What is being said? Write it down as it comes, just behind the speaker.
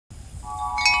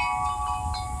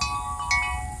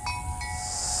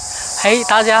嘿，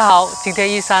大家好，今天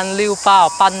1368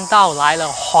搬到来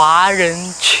了华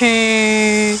人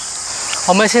区。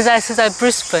我们现在是在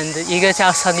Brisbane 的一个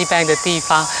叫 Sunnybank 的地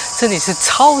方，这里是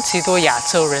超级多亚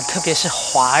洲人，特别是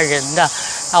华人的。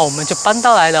那我们就搬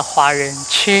到来了华人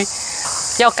区。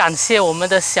要感谢我们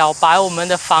的小白，我们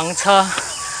的房车。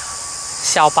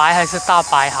小白还是大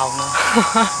白好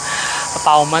呢？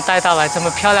把我们带到来这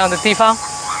么漂亮的地方。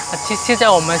现在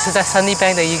我们是在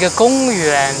Sunnybank 的一个公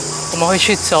园，我们会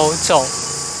去走走。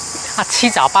七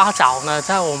早八早呢，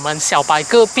在我们小白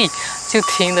隔壁就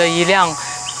停了一辆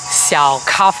小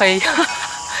咖啡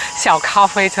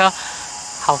车，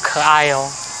好可爱哦。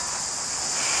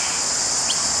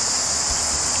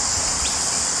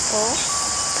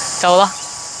走了。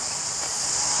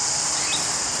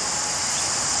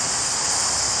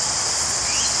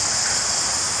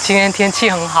今天天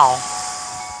气很好。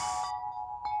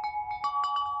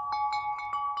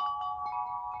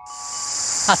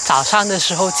早上的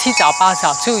时候七早八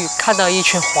早就看到一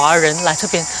群华人来这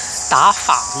边打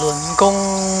法轮功。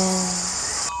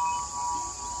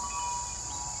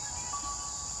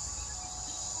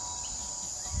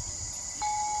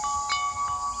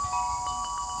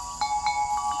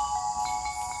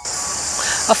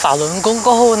法轮功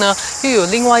过后呢，又有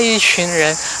另外一群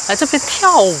人来这边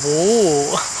跳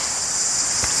舞，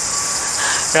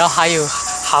然后还有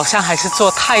好像还是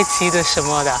做太极的什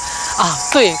么的啊。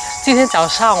对，今天早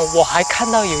上我还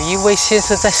看到有一位先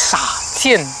生在撒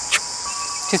箭，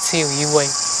就只有一位。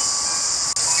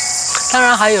当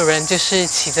然还有人就是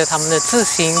骑着他们的自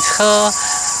行车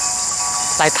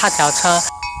来踏脚车。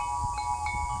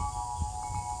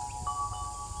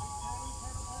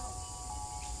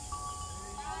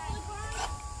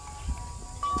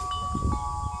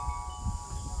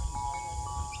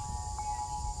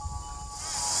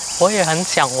我也很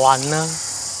想玩呢。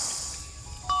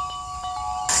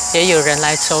也有人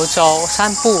来走走、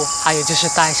散步，还有就是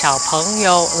带小朋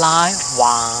友来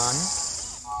玩。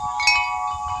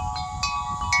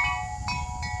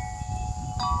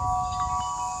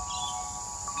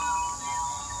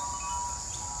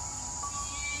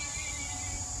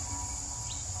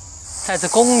在这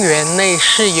公园内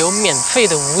是有免费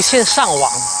的无线上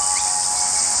网，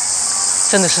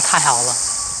真的是太好了。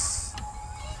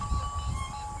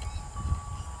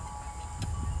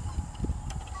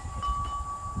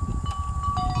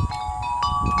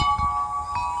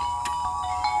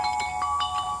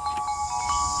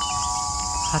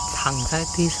它躺在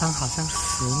地上好像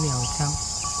10秒这样，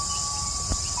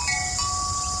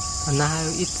那还有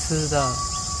一只的，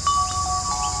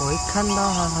我一看到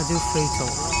它就飞走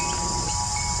了。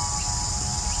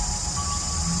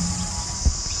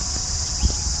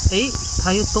诶，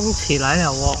它又动起来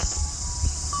了哦。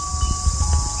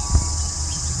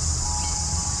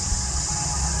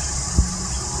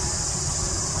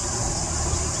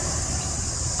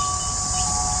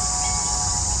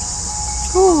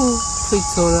飞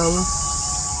走了吗？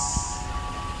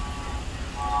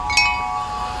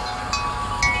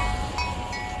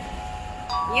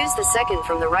 Use the second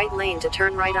from the right lane to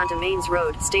turn right onto Mains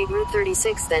Road, State Route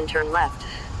 36, then turn left.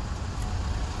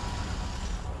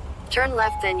 Turn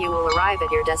left, then you will arrive at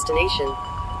your destination.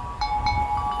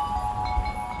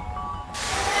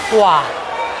 哇，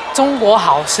中国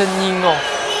好声音哦！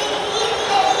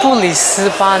布里斯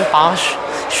班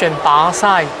选拔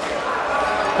赛，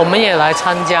我们也来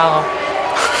参加哦。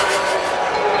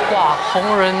哇，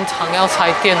红人场要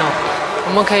拆店哦，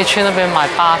我们可以去那边买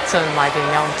8针，买点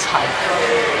药材。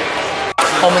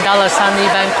我们到了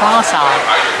Sunnybank Plaza，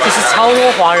 就是超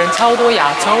多华人、超多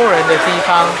亚洲人的地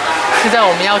方。现在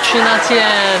我们要去那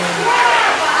间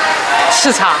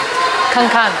市场看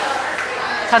看，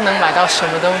看能买到什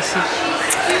么东西。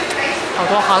好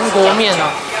多韩国面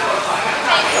哦，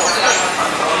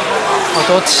好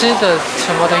多吃的，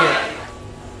什么都有。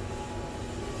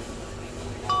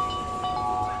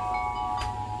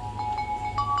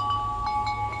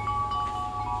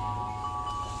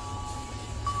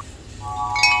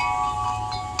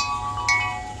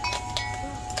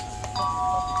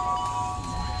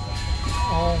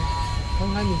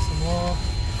 看看有什么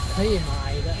可以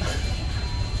买的，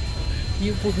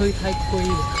又不会太贵的。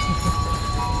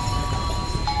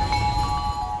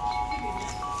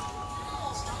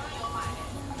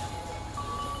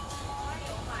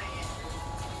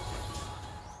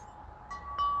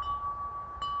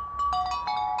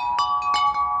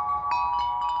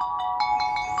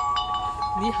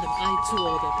你很爱做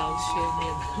的刀削面。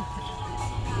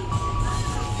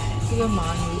这个麻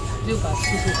油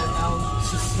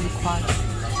640ml14块，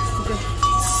这个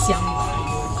香麻油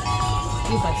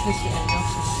640ml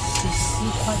是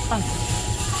14块半。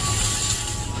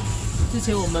之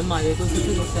前我们买的都是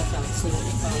这种小吃的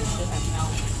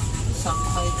，150ml，3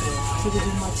块多，这个就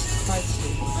卖7块钱，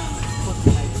不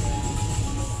便宜。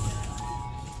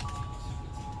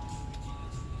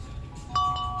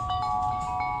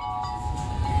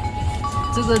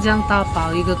这个这样大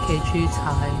包一个 kg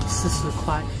才40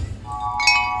块。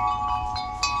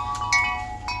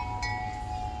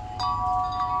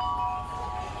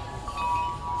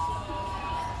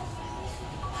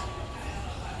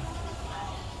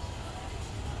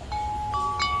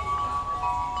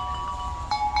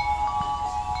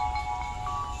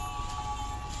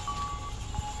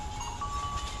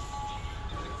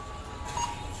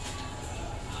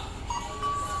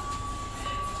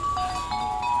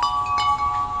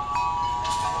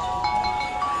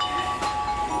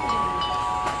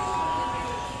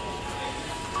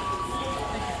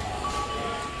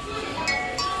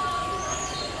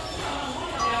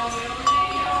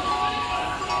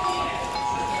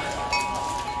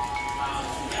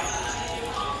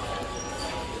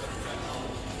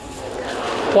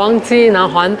忘记拿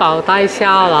环保袋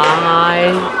下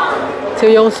来，就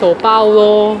用手抱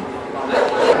咯。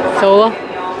走了。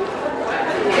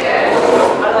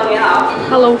Hello， 你好。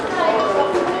Hello。